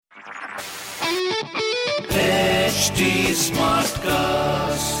HT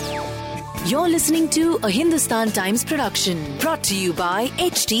Smartcast. You're listening to a Hindustan Times production brought to you by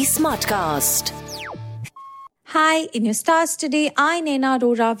HT Smartcast. Hi, in your stars today, I, Naina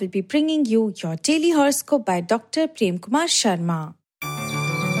Arora, will be bringing you your daily horoscope by Dr. Prem Kumar Sharma.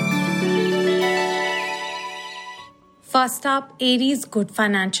 First up, Aries, good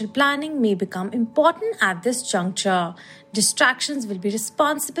financial planning may become important at this juncture. Distractions will be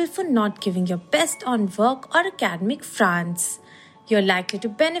responsible for not giving your best on work or academic fronts. You're likely to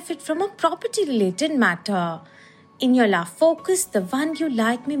benefit from a property-related matter. In your love focus, the one you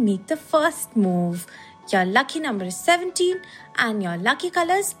like may make the first move. Your lucky number is 17 and your lucky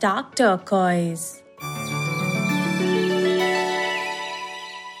color is dark turquoise.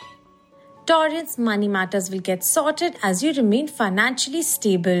 Taurus, money matters will get sorted as you remain financially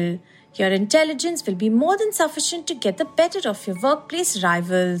stable. Your intelligence will be more than sufficient to get the better of your workplace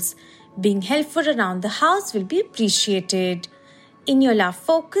rivals. Being helpful around the house will be appreciated. In your love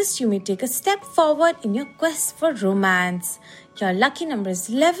focus, you may take a step forward in your quest for romance. Your lucky number is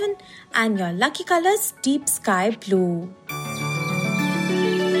 11 and your lucky color is deep sky blue.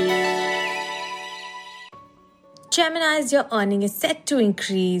 Geminis, your earning is set to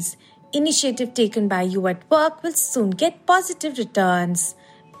increase. Initiative taken by you at work will soon get positive returns.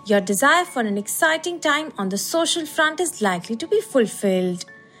 Your desire for an exciting time on the social front is likely to be fulfilled.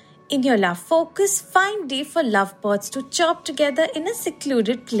 In your love focus, find day for lovebirds to chirp together in a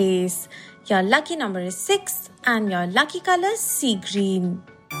secluded place. Your lucky number is 6 and your lucky color is sea green.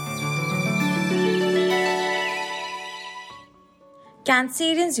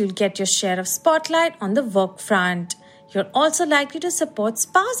 Cancerians, you'll get your share of spotlight on the work front. You're also likely to support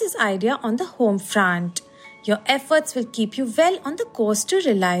spouse's idea on the home front. Your efforts will keep you well on the course to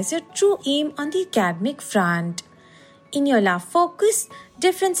realize your true aim on the academic front. In your love focus,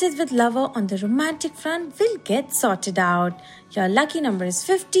 differences with lover on the romantic front will get sorted out. Your lucky number is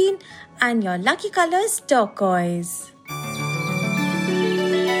 15 and your lucky color is turquoise.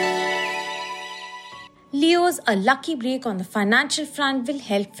 Leos, a lucky break on the financial front will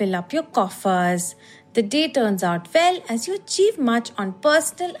help fill up your coffers. The day turns out well as you achieve much on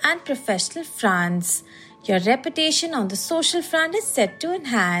personal and professional fronts. Your reputation on the social front is set to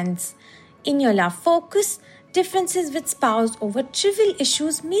enhance. In your love focus, differences with spouse over trivial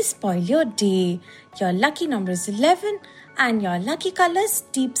issues may spoil your day. Your lucky number is 11 and your lucky color is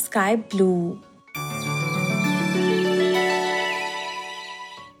deep sky blue.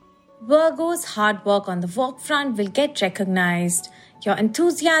 Virgos, hard work on the work front will get recognized. Your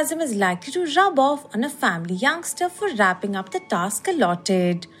enthusiasm is likely to rub off on a family youngster for wrapping up the task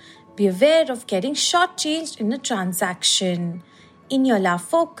allotted. Be aware of getting shortchanged in a transaction. In your love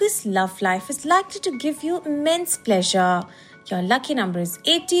focus, love life is likely to give you immense pleasure. Your lucky number is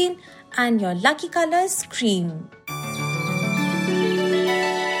 18 and your lucky color is cream.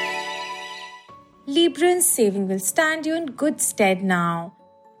 Librans, saving will stand you in good stead now.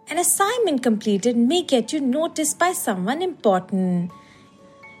 An assignment completed may get you noticed by someone important.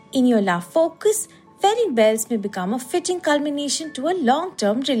 In your love focus, wedding bells may become a fitting culmination to a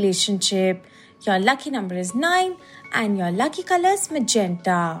long-term relationship. Your lucky number is 9 and your lucky color is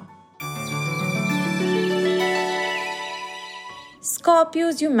magenta.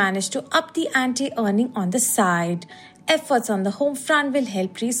 Scorpios, you manage to up the ante earning on the side. Efforts on the home front will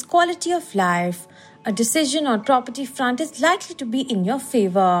help raise quality of life. A decision on property front is likely to be in your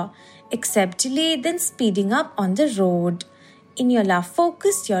favor. Accept delay, then speeding up on the road. In your love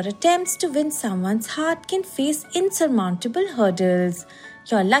focus, your attempts to win someone's heart can face insurmountable hurdles.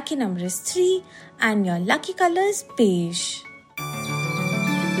 Your lucky number is 3 and your lucky color is beige.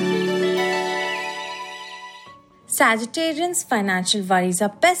 Sagittarians, financial worries are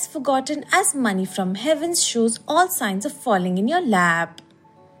best forgotten as money from heavens shows all signs of falling in your lap.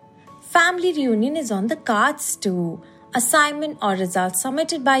 Family reunion is on the cards too. Assignment or results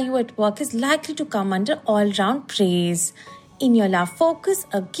submitted by you at work is likely to come under all-round praise. In your love focus,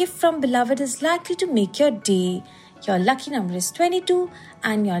 a gift from beloved is likely to make your day. Your lucky number is 22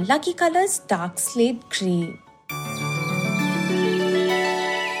 and your lucky color is dark slate grey.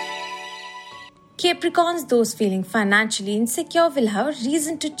 Capricorns, those feeling financially insecure will have a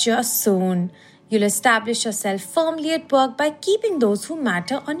reason to cheer soon. You'll establish yourself firmly at work by keeping those who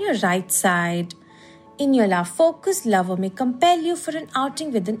matter on your right side. In your love focus, lover may compel you for an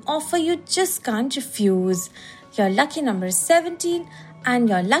outing with an offer you just can't refuse. Your lucky number is 17 and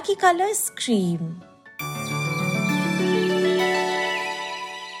your lucky color is cream.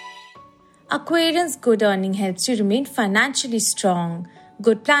 Aquarians, good earning helps you remain financially strong.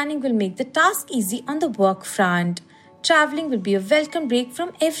 Good planning will make the task easy on the work front. Traveling will be a welcome break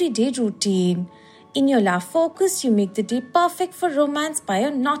from everyday routine. In your love focus, you make the day perfect for romance by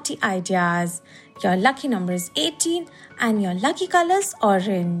your naughty ideas. Your lucky number is 18 and your lucky color is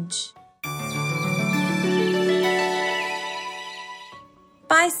orange.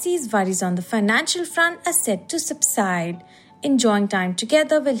 Pisces, worries on the financial front are set to subside. Enjoying time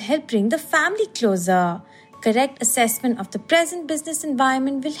together will help bring the family closer. Correct assessment of the present business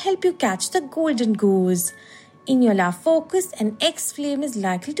environment will help you catch the golden goose. In your love focus, an ex-flame is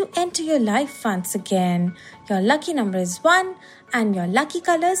likely to enter your life once again. Your lucky number is 1 and your lucky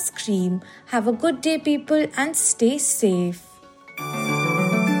color is cream. Have a good day, people, and stay safe.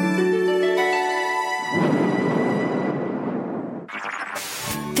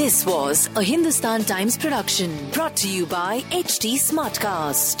 This was a Hindustan Times production brought to you by HT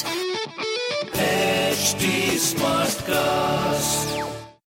Smartcast. HT Smartcast.